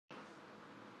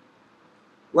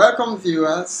Welcome,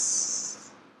 viewers.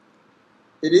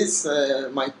 It is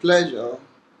my pleasure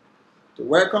to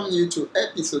welcome you to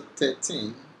episode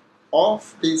 13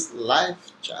 of this live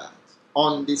chat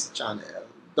on this channel,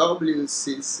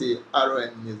 WCC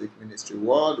RON Music Ministry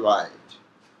Worldwide.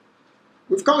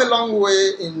 We've come a long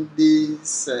way in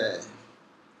these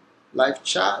live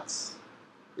chats.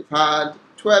 We've had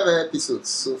 12 episodes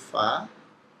so far,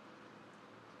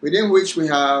 within which we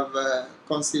have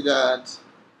considered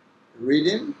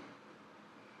reading,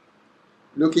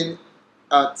 looking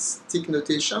at stick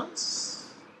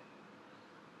notations,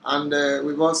 and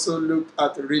we've also looked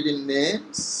at reading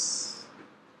names,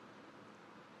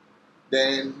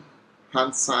 then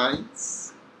hand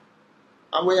signs,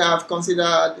 and we have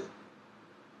considered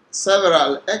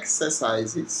several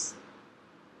exercises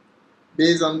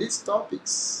based on these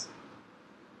topics.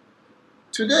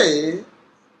 Today,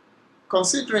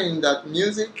 considering that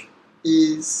music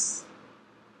is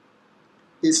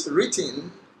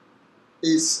written,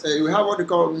 we have what we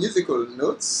call musical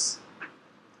notes.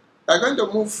 We are going to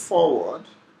move forward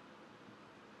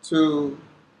to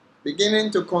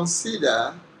beginning to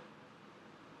consider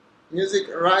music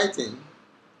writing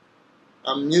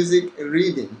and music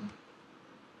reading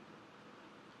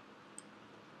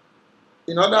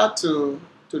in order to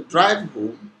drive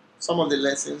home some of the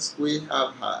lessons we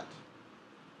have had.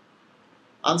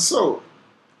 And so,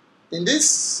 in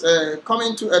these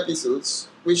coming 2 episodes,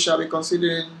 we shall be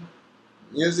considering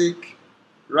music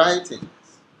writing.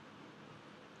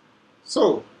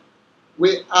 So,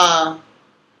 we are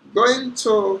going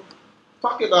to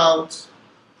talk about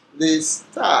the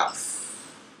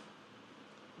staff.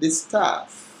 The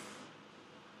staff.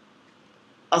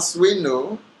 As we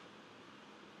know,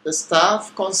 the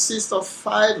staff consists of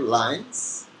 5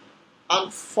 lines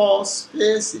and 4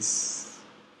 spaces.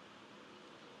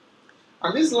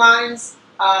 And these lines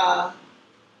are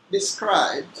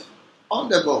described on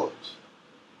the board.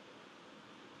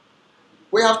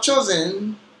 We have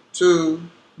chosen to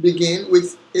begin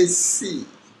with a C.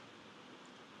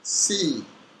 C.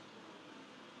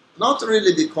 Not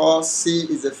really because C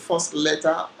is the first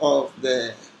letter of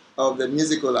the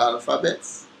musical alphabet,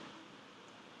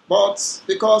 but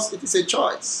because it is a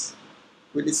choice.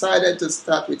 We decided to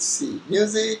start with C.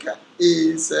 Music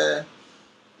is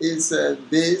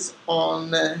based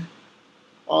on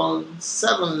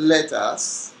 7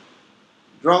 letters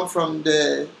drawn from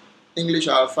the English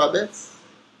alphabet.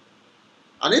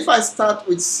 And if I start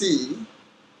with C,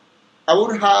 I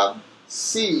would have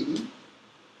C,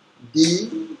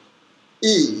 D,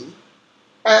 E,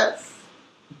 F,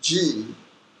 G,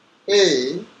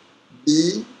 A,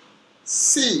 B,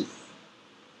 C.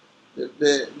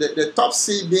 The top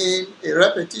C being a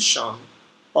repetition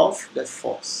of the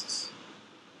first.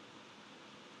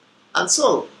 And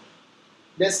so,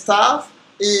 the staff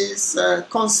is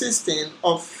consisting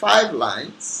of 5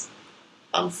 lines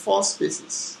and 4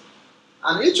 spaces.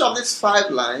 And each of these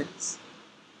 5 lines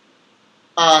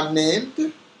are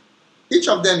named. Each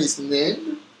of them is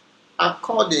named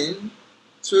according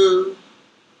to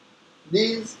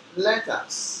these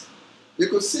letters. You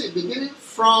could see, beginning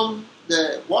from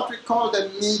what we call the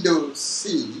middle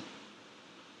C.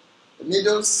 The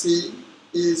middle C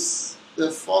is the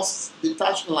first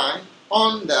detached line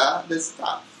under the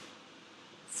staff,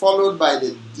 followed by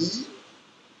the D,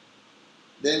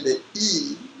 then the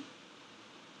E,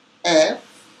 F,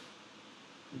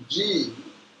 G,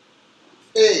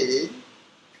 A,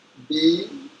 B,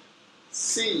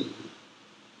 C,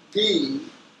 D,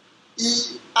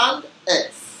 E, and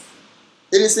F.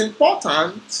 It is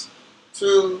important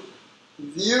to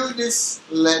view these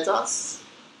letters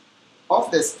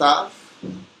of the staff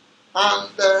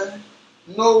and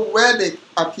know where they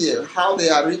appear, how they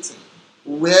are written,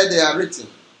 where they are written,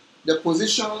 the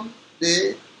position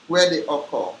where they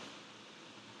occur,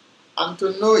 and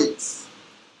to know it,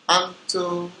 and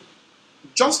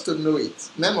just to know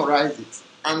it, memorize it,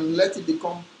 and let it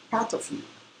become part of you.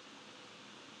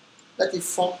 Let it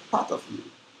form part of you.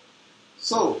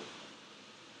 So,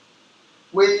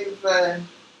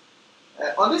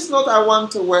 on this note, I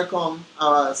want to welcome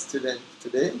our student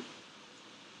today,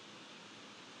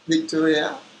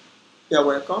 Victoria. You're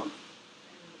welcome.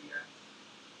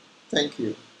 Thank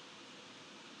you.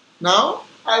 Now,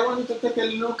 I want you to take a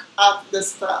look at the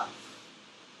staff.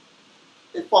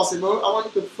 If possible, I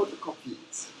want you to photocopy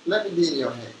it. Let it be in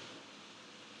your head.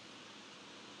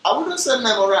 I wouldn't say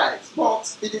memorize,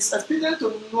 but it is expedient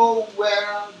to know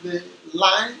where the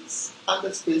lines and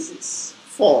the spaces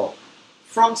fall.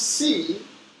 From C,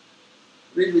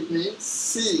 read with me,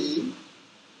 C.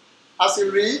 As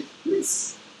you read,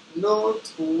 please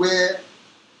note where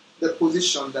the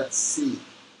position that is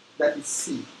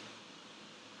C.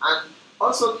 And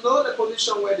also know the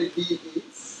position where the D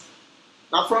is.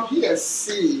 Now from here,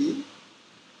 C,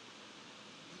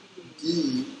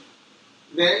 D,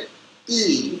 then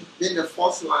E being the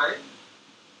first line,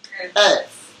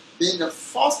 F being the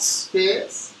first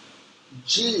space,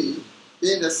 G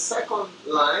being the second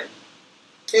line,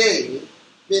 A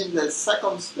being the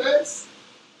second space,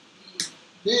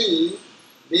 B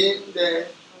being the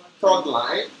third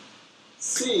line,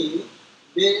 C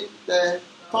being the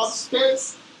third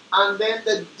space, and then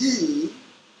the D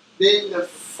being the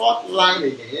fourth line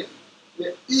again,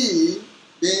 the E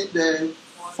being the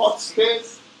fourth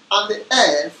space, and the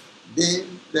F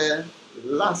being the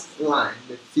last line,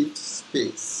 the fifth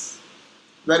space.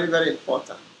 Very, very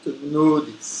important to know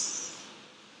this.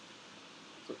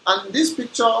 And this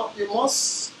picture, you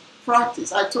must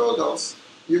practice. I told us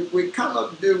we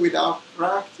cannot do without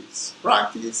practice.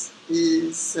 Practice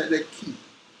is the key.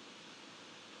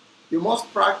 You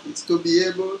must practice to be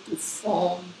able to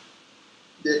form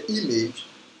the image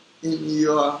in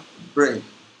your brain.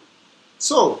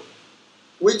 So,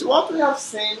 with what we have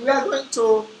seen, we are going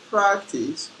to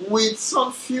practice with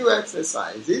some few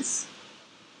exercises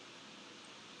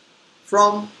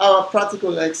from our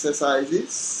practical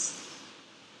exercises.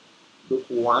 Book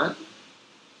 1.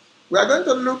 We are going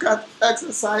to look at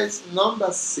exercise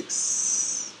number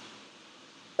 6.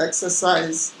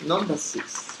 Exercise number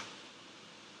 6.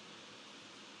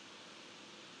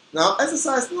 Now,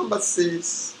 exercise number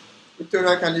 6,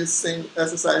 Victoria, can you sing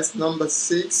exercise number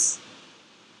 6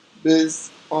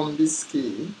 based on this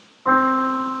key?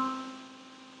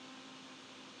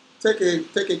 Take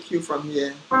a cue from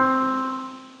here.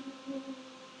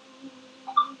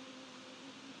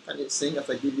 Can you sing as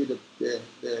I give you the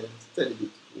steady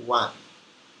beat? 1,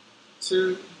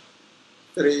 2,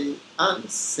 3, and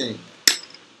sing.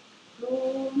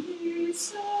 Do, mi,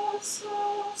 so,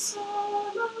 so, so,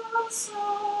 la,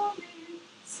 so, mi,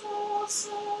 so,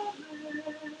 so, re,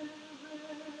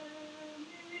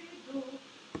 mi, do,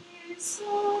 mi,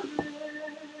 so, re,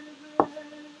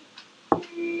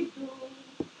 mi, do.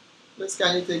 Please,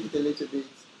 can you take it a little bit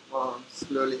more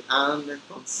slowly and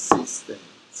consistent?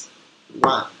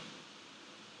 1,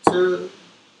 2,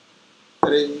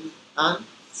 3, and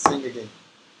sing again.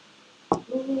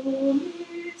 Do,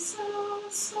 mi, so,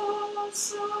 so,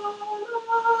 so,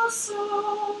 la,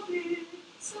 so, mi,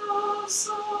 so,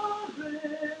 so, re,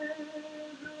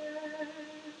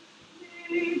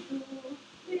 mi, do,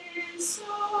 mi, so,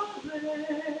 re,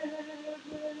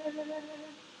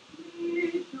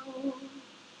 mi, do.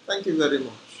 Thank you very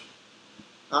much.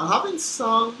 Now, having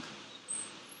sung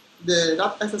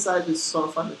that exercise with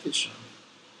solfa notation,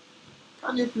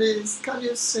 can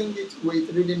you sing it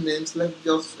with reading names? Let's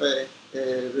just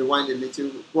rewind a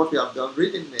little what we have done.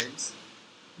 Reading names.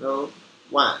 No,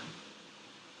 1,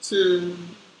 2,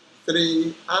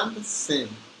 3, and sing.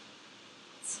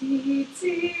 Ti, ti,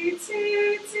 ti,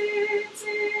 ti, ti,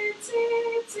 ti, ti,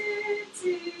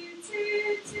 ti, ti,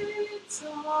 ti,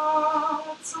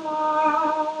 ta,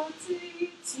 ta, ti,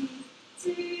 ti,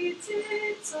 ti, ti,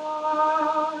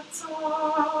 ta,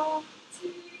 ta, ti,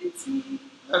 ti.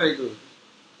 Very good.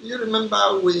 You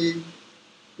remember we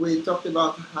talked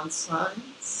about hand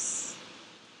signs?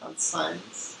 Hand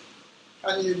signs.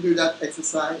 Can you do that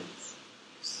exercise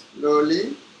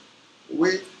slowly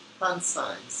with hand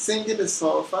signs? Singing the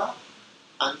solfa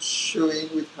and showing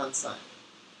with hand signs.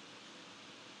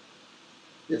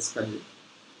 Yes, can you?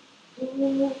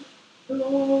 Do,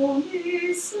 do,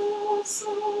 mi, so,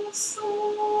 so, so,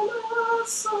 la,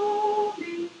 so,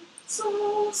 mi,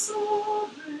 so, so,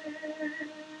 re,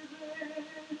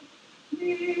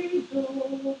 mi,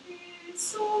 do, mi,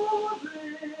 so, re,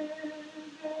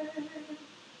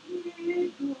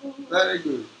 mi, do. Very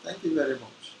good. Thank you very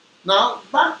much. Now,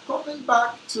 coming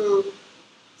back to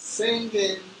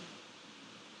singing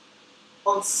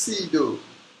on C-do.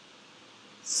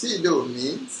 C-do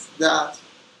means that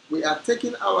we are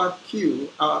taking our cue,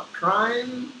 our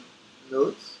prime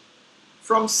note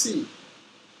from C.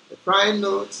 The prime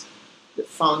note, the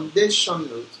foundation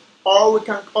note, or we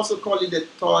can also call it the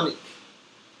tonic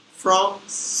from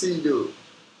C-do.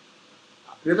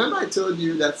 Remember I told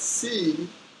you that C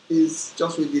is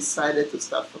just we decided to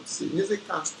start from C. Music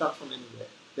can start from anywhere.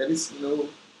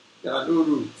 There are no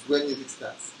rules when music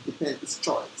starts. It depends, it's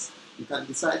choice. You can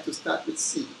decide to start with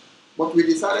C. But we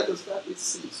decided to start with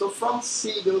C. So from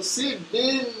C, the C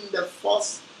being the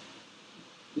first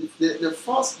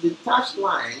detached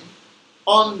line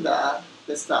under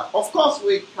the staff. Of course,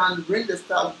 we can bring the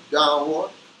staff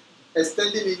downward,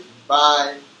 extending it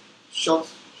by short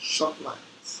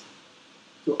lines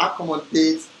to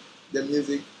accommodate the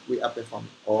music we are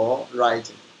performing or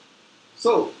writing.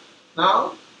 So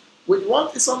now With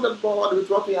what is on the board, with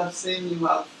what we have seen, you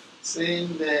have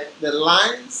seen the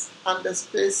lines and the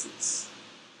spaces.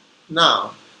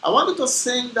 Now, I want you to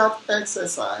sing that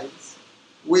exercise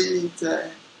with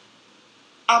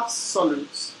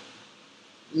absolute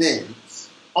names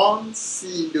on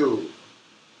C-do.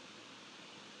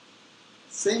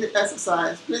 Sing the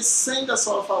exercise. Please sing the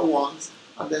solfa once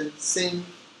and then sing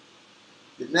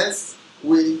the next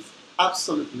with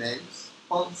absolute names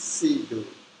on C-do.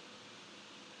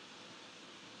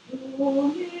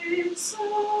 Do, mi,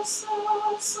 so,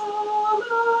 so, so,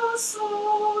 la,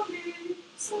 so, mi,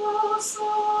 so,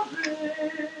 re,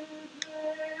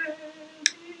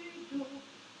 mi, do,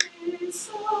 mi,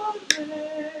 so, re,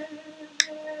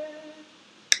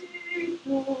 mi,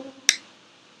 do.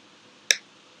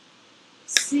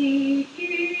 C,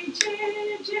 E, G,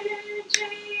 G, G,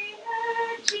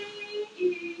 A, G, E,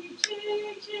 G,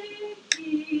 G, D,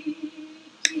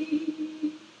 D,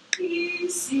 E,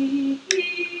 C,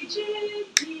 E, G,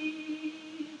 D,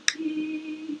 D,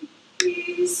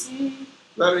 E, C.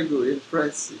 Very good.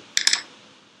 Impressive.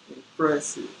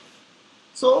 Impressive.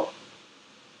 So,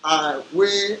 I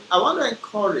want to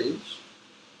encourage,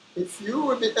 if you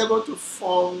will be able to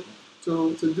form,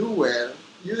 to do well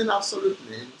using absolute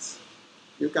names,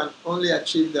 you can only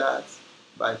achieve that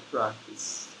by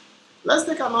practice. Let's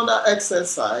take another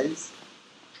exercise.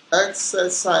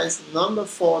 Exercise number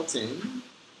 14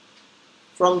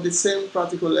 from the same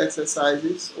practical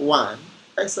exercises 1.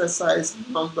 Exercise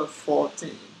number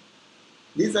 14.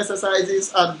 These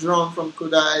exercises are drawn from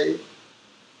Kodaly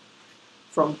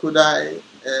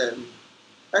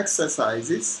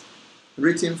exercises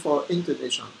written for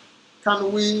intonation.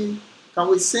 Can we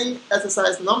sing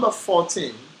exercise number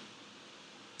 14,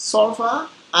 solfa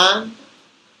and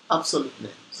absolute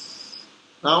names?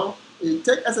 Now, we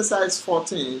take exercise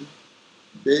 14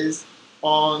 based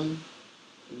on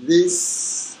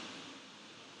this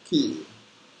key.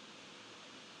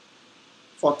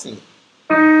 14.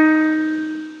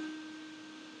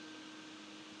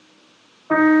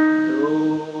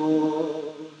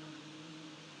 Do.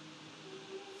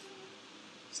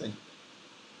 Sing.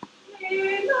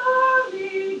 Mi, la,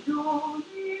 mi, do,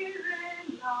 mi, re,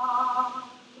 la,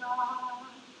 la.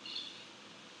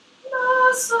 La,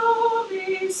 so,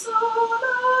 mi, so,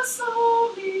 la, so,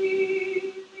 mi,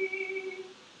 mi.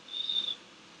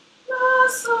 La,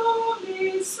 so,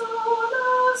 mi, so,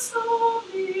 la, so,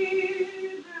 mi,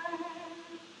 re.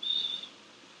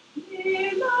 Mi,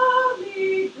 la,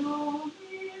 mi, do,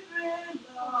 mi, re,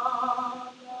 la,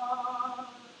 la.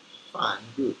 Fine,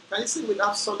 good. Can you sing with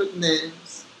absolute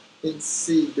names in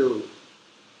C-do?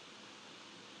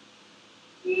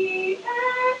 E,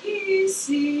 A, E,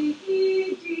 C,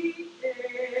 E, D, A,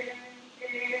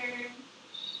 A.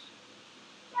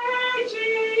 A, G,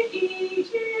 E,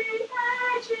 G,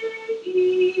 A, G, E,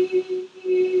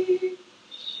 E.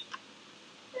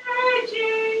 A, G,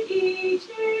 E, G,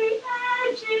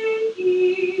 A, G, E,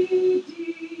 D.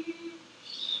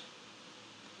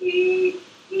 E,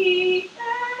 E,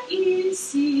 A, E,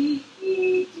 C,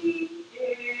 E, D, A,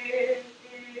 A.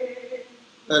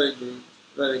 Very good,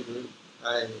 very good.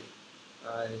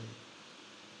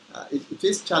 It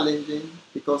is challenging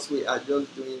because we are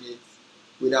just doing it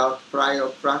without prior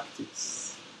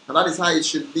practice. And that is how it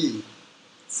should be.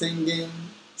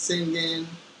 Singing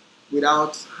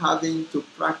without having to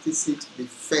practice it the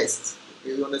first.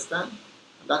 You understand?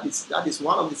 And that is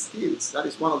one of the skills. That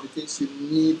is one of the things you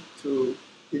need to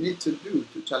do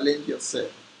to challenge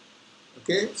yourself.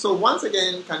 Okay? So once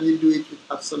again, can you do it with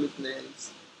absolute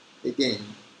names again?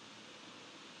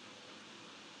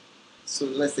 So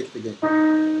let's take it again.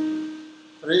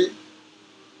 3,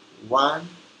 1,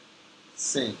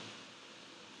 sing.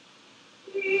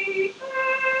 E,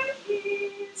 A,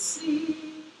 E, C,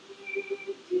 E,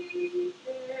 D, A,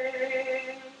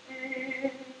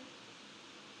 A.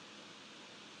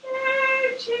 A,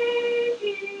 G,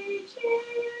 E, G,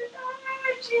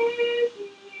 A, G,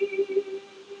 E,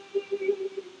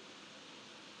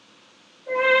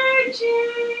 A, G,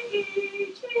 E,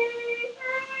 G,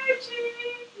 A, G,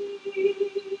 E,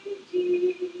 D.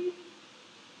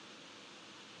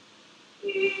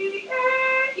 E,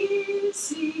 A, E, C,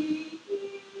 E,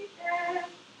 F,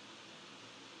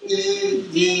 E,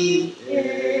 D, A.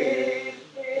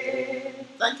 A.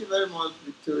 Thank you very much,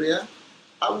 Victoria.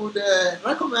 I would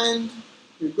recommend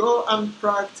you go and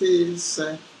practice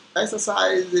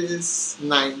exercises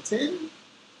 19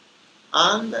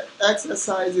 and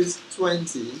exercises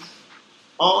 20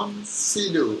 on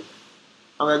C-do.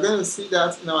 And we're going to see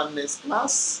that in our next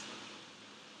class.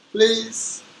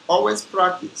 Please always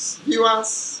practice.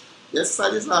 Viewers, the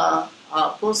exercises are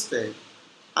posted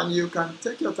and you can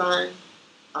take your time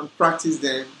and practice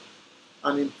them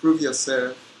and improve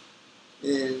yourself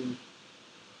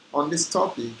on this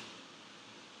topic,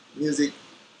 music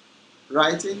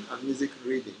writing and music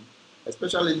reading,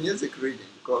 especially music reading,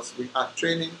 because we are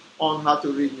training on how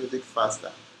to read music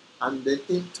faster and the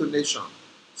intonation.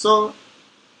 So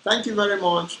thank you very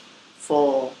much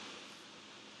for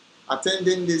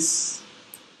attending this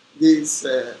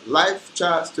live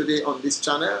chat today on this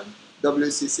channel,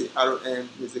 WCCROM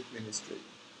Music Ministry.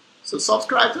 So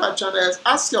subscribe to our channels,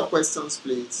 ask your questions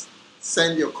please,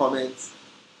 send your comments,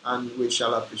 and we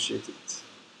shall appreciate it.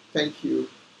 Thank you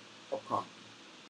for coming.